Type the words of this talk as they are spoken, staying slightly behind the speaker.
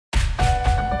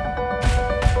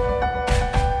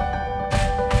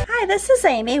this is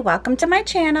Amy. Welcome to my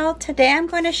channel. Today I'm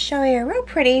going to show you a real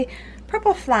pretty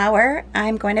purple flower.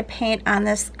 I'm going to paint on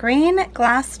this green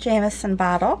glass Jameson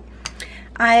bottle.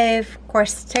 I've, of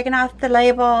course, taken off the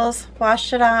labels,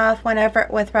 washed it off, went over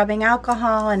it with rubbing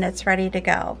alcohol, and it's ready to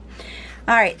go.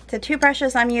 Alright, the two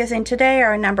brushes I'm using today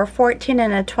are a number 14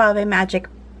 and a 12 AMAGIC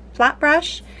flat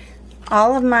brush.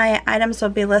 All of my items will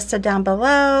be listed down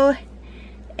below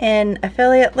in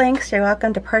affiliate links. You're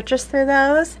welcome to purchase through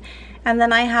those. And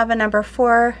then I have a number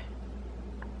 4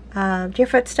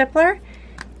 Deerfoot stipler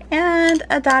and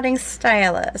a dotting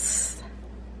stylus.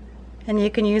 And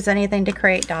you can use anything to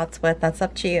create dots with, that's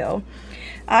up to you.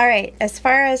 Alright, as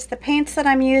far as the paints that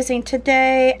I'm using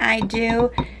today, I do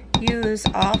use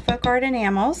all FolkArt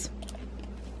enamels.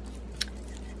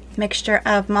 Mixture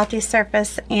of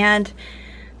multi-surface and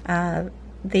the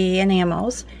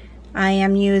enamels. I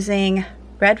am using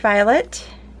Red Violet,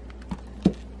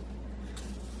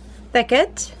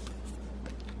 Thicket,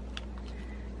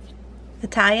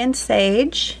 Italian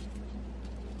Sage,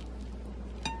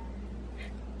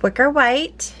 Wicker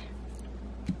White,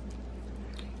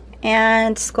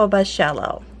 and School Bus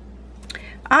Yellow.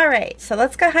 Alright, so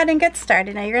let's go ahead and get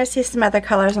started. Now you're going to see some other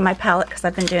colors on my palette because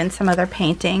I've been doing some other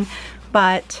painting,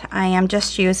 but I am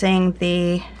just using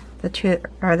the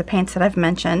paints that I've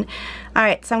mentioned.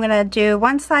 Alright, so I'm going to do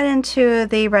one side into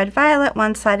the Red Violet,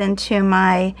 one side into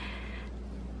my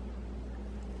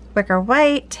Wicker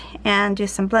White, and do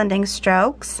some blending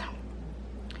strokes.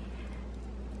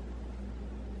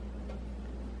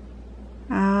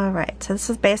 Alright, so this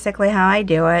is basically how I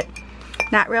do it.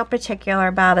 Not real particular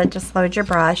about it, just load your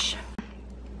brush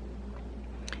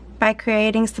by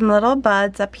creating some little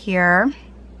buds up here.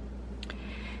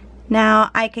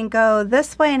 Now I can go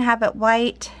this way and have it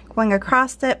white going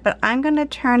across it, but I'm going to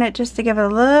turn it just to give it a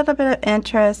little bit of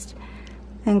interest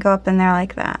and go up in there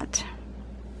like that.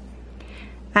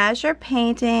 As you're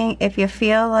painting, if you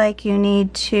feel like you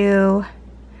need to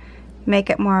make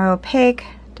it more opaque,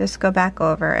 just go back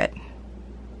over it.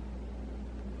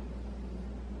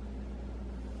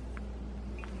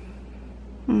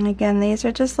 And again, these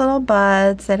are just little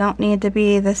buds. They don't need to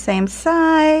be the same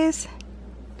size,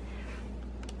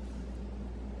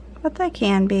 but they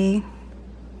can be.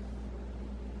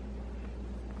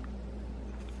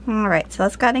 Alright, so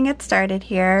let's go ahead and get started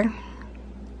here.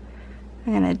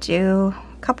 I'm going to do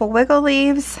a couple wiggle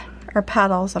leaves, or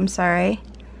petals, I'm sorry,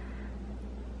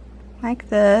 like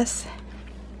this.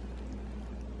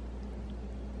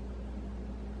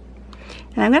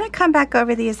 And I'm going to come back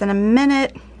over these in a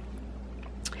minute.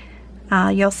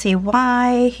 You'll see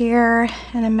why here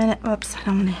in a minute. Whoops, I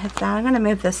don't want to hit that. I'm going to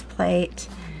move this plate.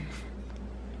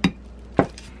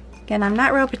 Again, I'm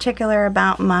not real particular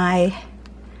about my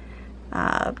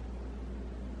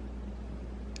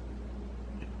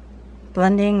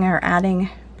blending or adding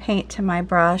paint to my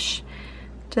brush.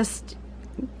 Just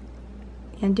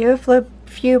do a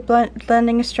few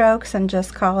blending strokes and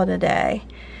just call it a day.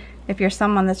 If you're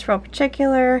someone that's real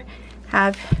particular,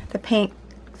 have the paint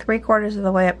 3/4 of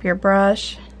the way up your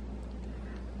brush.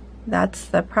 That's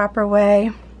the proper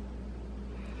way.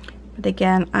 But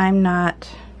again, I'm not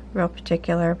real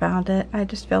particular about it. I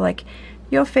just feel like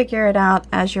you'll figure it out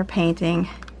as you're painting.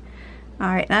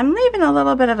 Alright, and I'm leaving a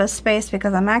little bit of a space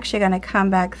because I'm actually going to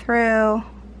come back through,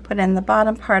 put in the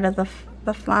bottom part of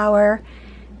the flower,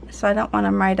 so I don't want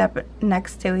them right up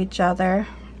next to each other.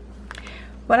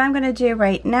 What I'm going to do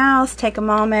right now is take a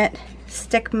moment,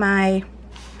 stick my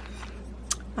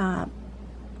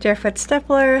Deerfoot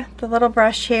stipler, the little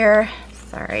brush here.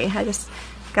 Sorry, I just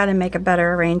got to make a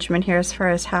better arrangement here as far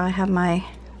as how I have my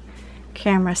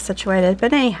camera situated.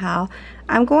 But anyhow,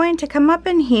 I'm going to come up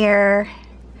in here,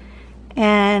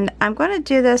 and I'm going to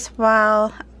do this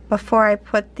before I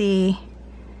put the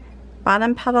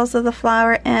bottom petals of the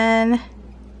flower in.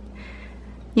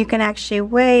 You can actually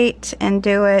wait and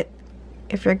do it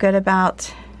if you're good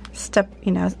about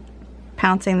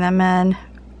pouncing them in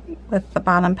with the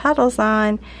bottom petals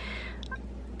on,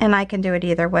 and I can do it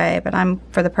either way, but I'm,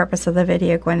 for the purpose of the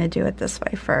video, going to do it this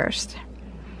way first.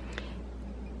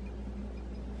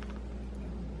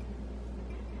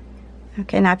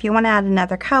 Okay, now if you want to add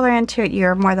another color into it,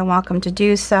 you're more than welcome to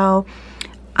do so.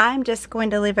 I'm just going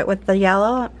to leave it with the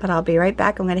yellow, but I'll be right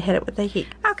back. I'm going to hit it with the heat.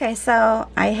 Okay, so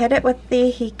I hit it with the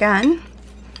heat gun.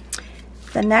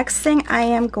 The next thing I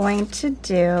am going to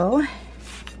do,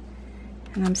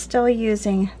 and I'm still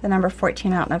using the number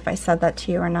 14, I don't know if I said that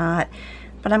to you or not,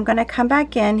 but I'm going to come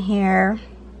back in here.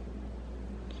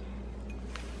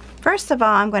 First of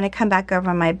all, I'm going to come back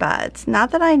over my buds.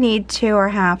 Not that I need to or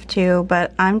have to,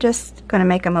 but I'm just going to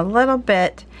make them a little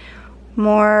bit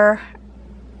more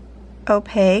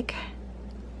opaque.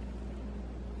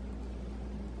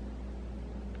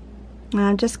 And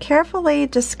I'm just carefully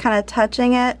just kind of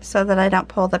touching it so that I don't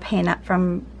pull the paint up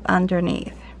from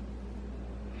underneath.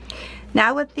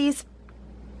 Now with these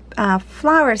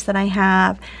flowers that I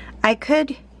have, I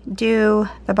could do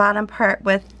the bottom part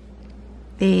with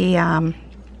the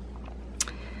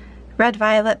red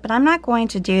violet, but I'm not going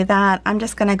to do that. I'm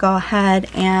just going to go ahead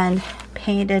and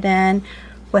paint it in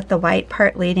with the white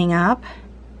part leading up.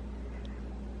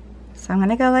 So I'm going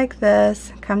to go like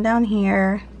this, come down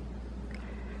here,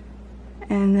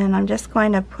 and then I'm just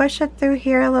going to push it through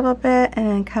here a little bit and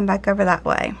then come back over that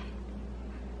way.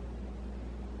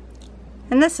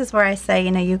 And this is where I say,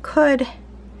 you know, you could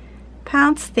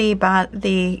pounce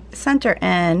the center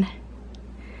in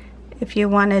if you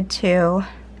wanted to,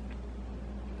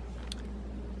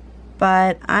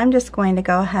 but I'm just going to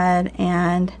go ahead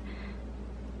and,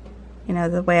 you know,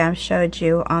 the way I showed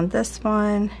you on this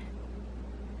one,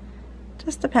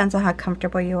 just depends on how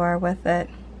comfortable you are with it.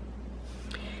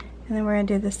 And then we're going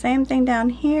to do the same thing down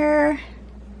here.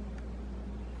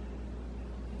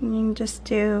 And you can just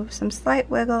do some slight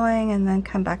wiggling and then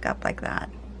come back up like that.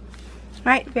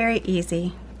 Right, very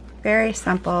easy, very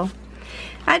simple.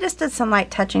 I just did some light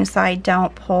touching so I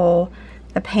don't pull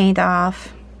the paint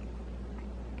off.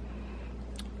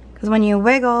 Because when you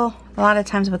wiggle, a lot of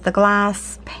times with the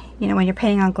glass, you know, when you're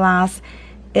painting on glass,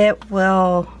 it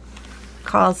will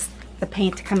cause the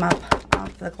paint to come up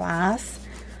off the glass.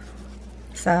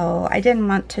 So I didn't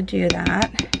want to do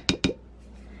that.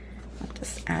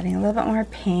 Just adding a little bit more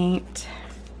paint.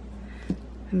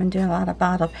 I've been doing a lot of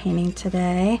bottle painting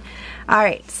today.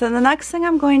 Alright, so the next thing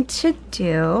I'm going to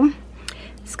do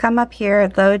is come up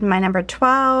here, load my number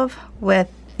 12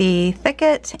 with the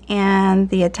thicket and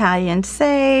the Italian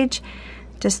sage.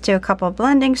 Just do a couple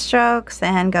blending strokes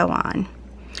and go on.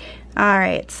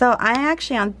 Alright, so I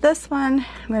actually on this one,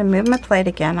 I'm going to move my plate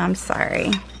again, I'm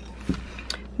sorry.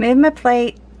 Move my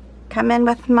plate, come in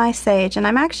with my sage, and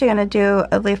I'm actually going to do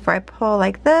a leaf where I pull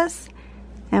like this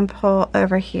and pull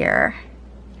over here.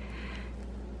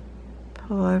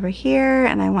 Pull over here,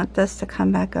 and I want this to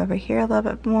come back over here a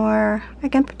little bit more. I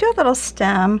can do a little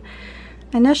stem.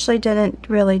 I initially didn't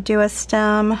really do a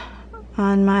stem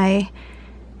on my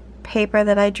paper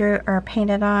that I drew or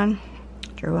painted on.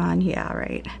 Drew on, yeah,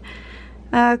 right.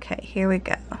 Okay, here we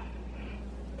go.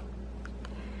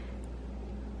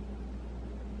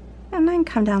 And then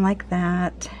come down like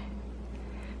that.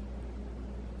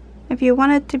 If you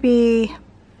want it to be,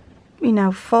 you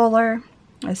know, fuller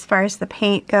as far as the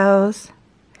paint goes,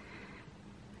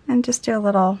 and just do a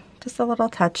little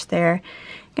touch there.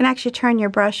 You can actually turn your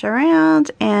brush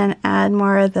around and add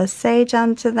more of the sage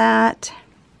onto that.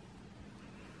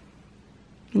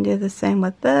 And do the same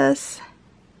with this.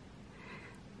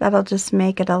 That'll just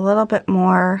make it a little bit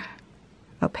more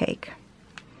opaque.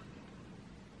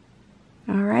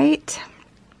 Alright,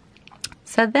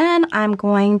 so then I'm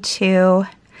going to,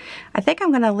 I think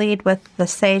I'm going to lead with the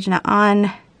sage. Now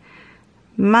on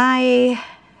my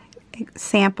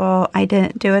sample, I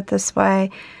didn't do it this way,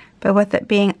 but with it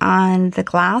being on the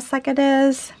glass like it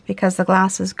is, because the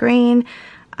glass is green,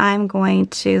 I'm going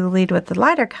to lead with the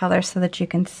lighter color so that you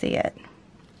can see it.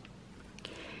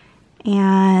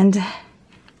 And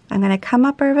I'm going to come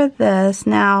up over this.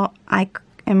 Now I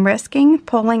am risking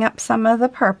pulling up some of the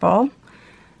purple.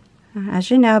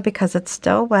 As you know, because it's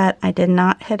still wet, I did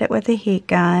not hit it with a heat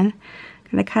gun.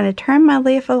 I'm going to kind of turn my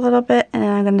leaf a little bit, and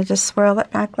then I'm going to just swirl it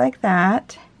back like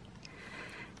that.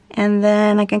 And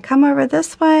then I can come over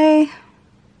this way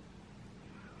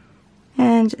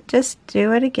and just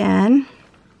do it again.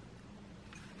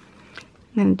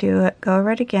 I'm going to go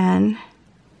over it again.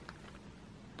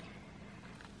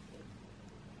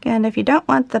 Again, if you don't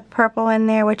want the purple in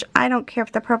there, which I don't care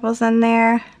if the purple's in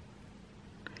there,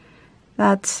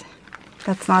 that's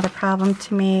not a problem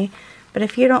to me. But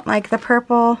if you don't like the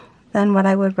purple, then what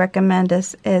I would recommend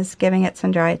is giving it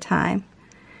some dry time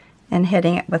and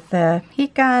hitting it with the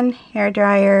heat gun, hair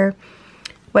dryer,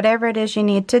 whatever it is you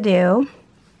need to do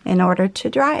in order to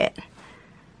dry it.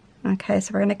 Okay,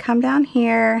 so we're going to come down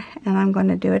here, and I'm going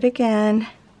to do it again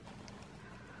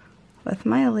with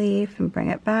my leaf and bring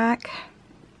it back.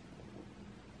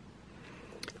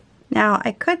 Now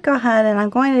I could go ahead, and I'm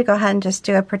going to go ahead and just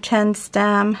do a pretend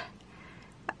stem.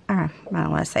 Or I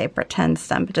don't want to say pretend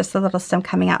stem, but just a little stem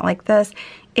coming out like this.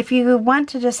 If you want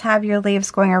to just have your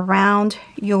leaves going around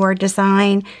your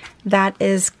design, that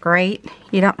is great.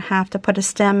 You don't have to put a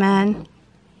stem in.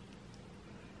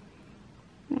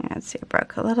 Let's see, I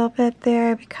broke a little bit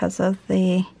there because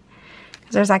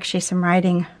there's actually some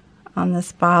writing on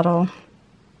this bottle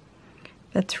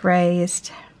that's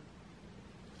raised.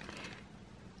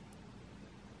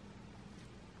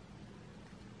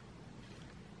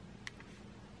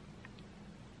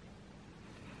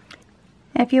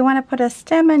 If you want to put a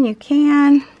stem in, you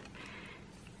can.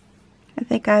 I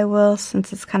think I will,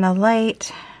 since it's kind of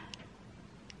light.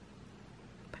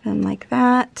 Put in like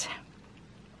that.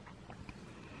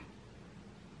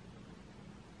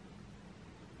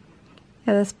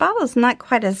 Yeah, this bottle is not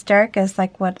quite as dark as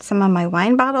like what some of my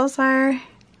wine bottles are.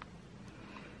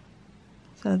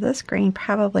 So this green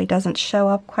probably doesn't show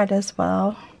up quite as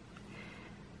well.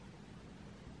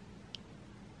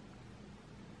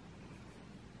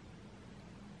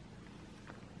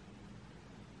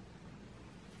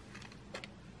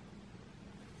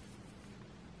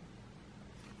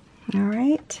 All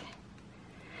right.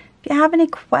 If you have any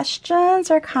questions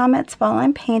or comments while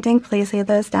I'm painting, please leave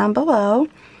those down below.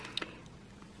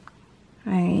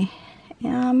 I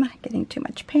am getting too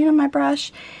much paint on my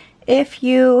brush. If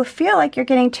you feel like you're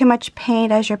getting too much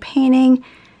paint as you're painting,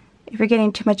 if you're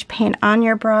getting too much paint on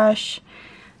your brush,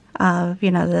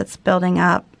 you know, that's building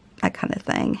up, that kind of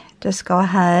thing, just go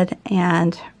ahead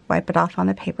and wipe it off on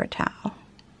a paper towel.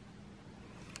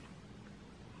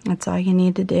 That's all you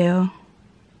need to do.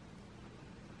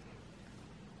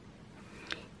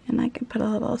 And I can put a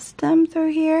little stem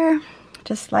through here,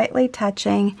 just lightly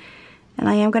touching. And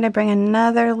I am going to bring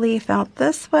another leaf out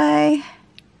this way,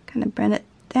 kind of bring it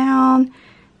down,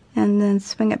 and then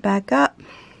swing it back up.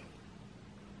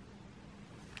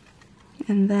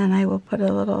 And then I will put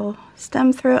a little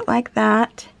stem through it like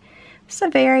that. It's a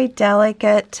very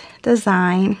delicate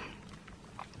design.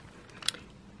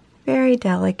 Very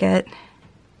delicate.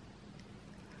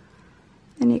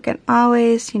 And you can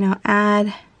always, you know,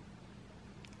 add,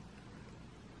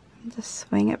 just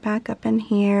swing it back up in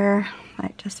here,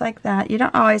 like just like that. You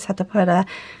don't always have to put a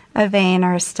vein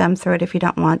or a stem through it if you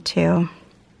don't want to.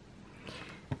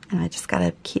 And I just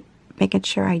gotta keep making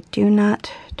sure I do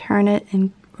not turn it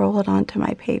and roll it onto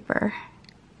my paper.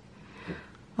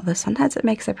 Although sometimes it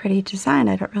makes a pretty design,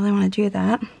 I don't really want to do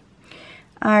that.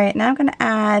 All right, now I'm gonna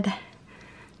add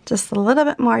just a little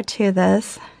bit more to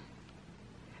this.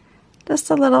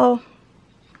 Just a little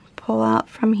pull out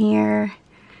from here.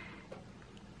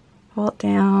 Pull it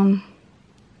down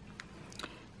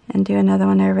and do another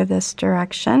one over this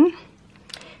direction.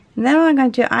 And then what I'm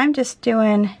going to do, I'm just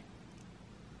doing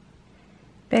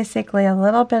basically a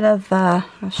little bit of the,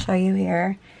 I'll show you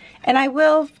here. And I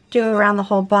will do around the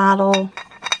whole bottle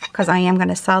because I am going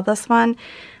to sell this one,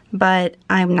 but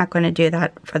I'm not going to do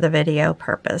that for the video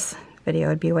purpose. The video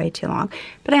would be way too long.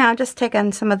 But yeah, I'm just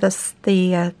taking some of this,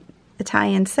 the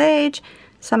Italian sage,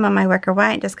 some of my wicker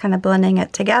white, just kind of blending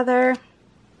it together.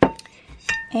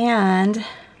 And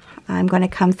I'm going to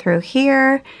come through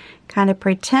here, kind of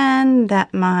pretend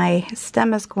that my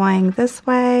stem is going this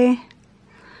way,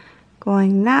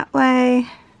 going that way.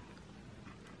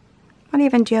 I'll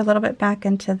even do a little bit back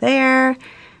into there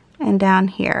and down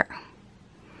here.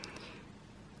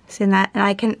 See that? And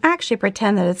I can actually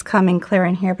pretend that it's coming clear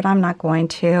in here, but I'm not going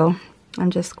to. I'm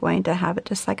just going to have it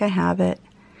just like I have it.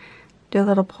 Do a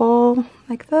little pull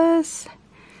like this.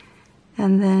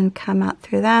 And then come out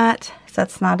through that. So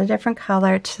it's not a different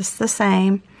color, it's just the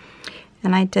same.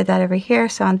 And I did that over here.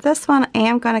 So on this one, I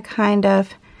am going to kind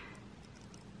of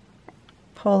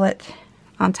pull it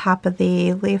on top of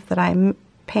the leaf that I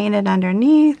painted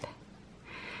underneath.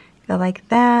 Go like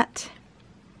that.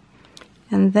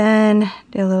 And then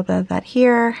do a little bit of that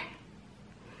here.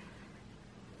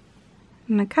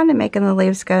 And I'm kind of making the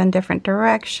leaves go in different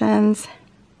directions.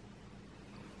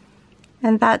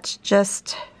 And that's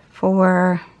just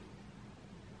for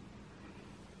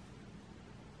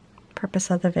purpose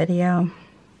of the video.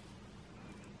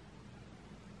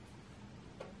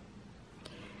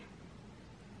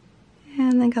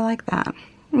 And then go like that.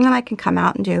 And then I can come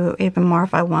out and do even more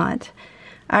if I want.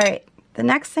 Alright, the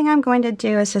next thing I'm going to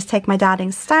do is just take my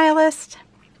dotting stylus,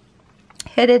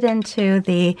 hit it into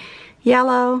the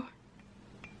yellow,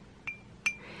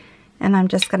 and I'm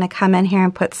just going to come in here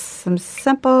and put some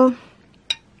simple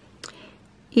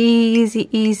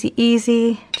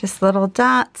easy, just little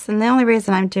dots. And the only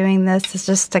reason I'm doing this is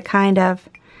just to kind of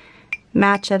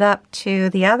match it up to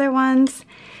the other ones.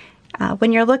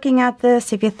 When you're looking at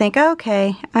this, if you think,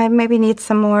 okay, I maybe need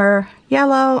some more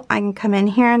yellow, I can come in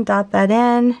here and dot that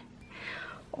in.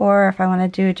 Or if I want to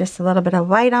do just a little bit of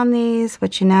white on these,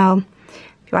 which, you know,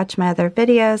 if you watch my other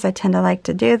videos, I tend to like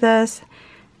to do this,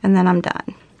 and then I'm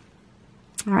done.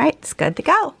 All right, it's good to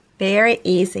go. Very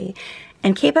easy.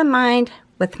 And keep in mind,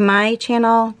 with my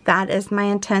channel, that is my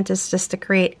intent, is just to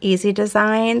create easy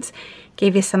designs,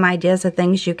 give you some ideas of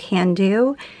things you can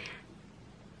do.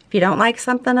 If you don't like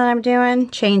something that I'm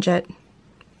doing, change it.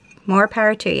 More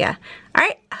power to you.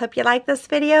 Alright, I hope you like this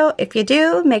video. If you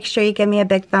do, make sure you give me a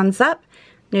big thumbs up.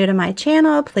 new to my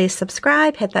channel, please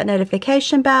subscribe, hit that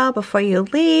notification bell before you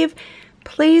leave.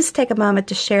 Please take a moment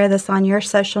to share this on your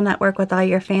social network with all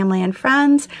your family and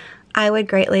friends. I would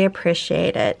greatly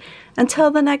appreciate it.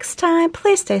 Until the next time,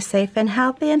 please stay safe and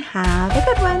healthy and have a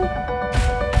good one.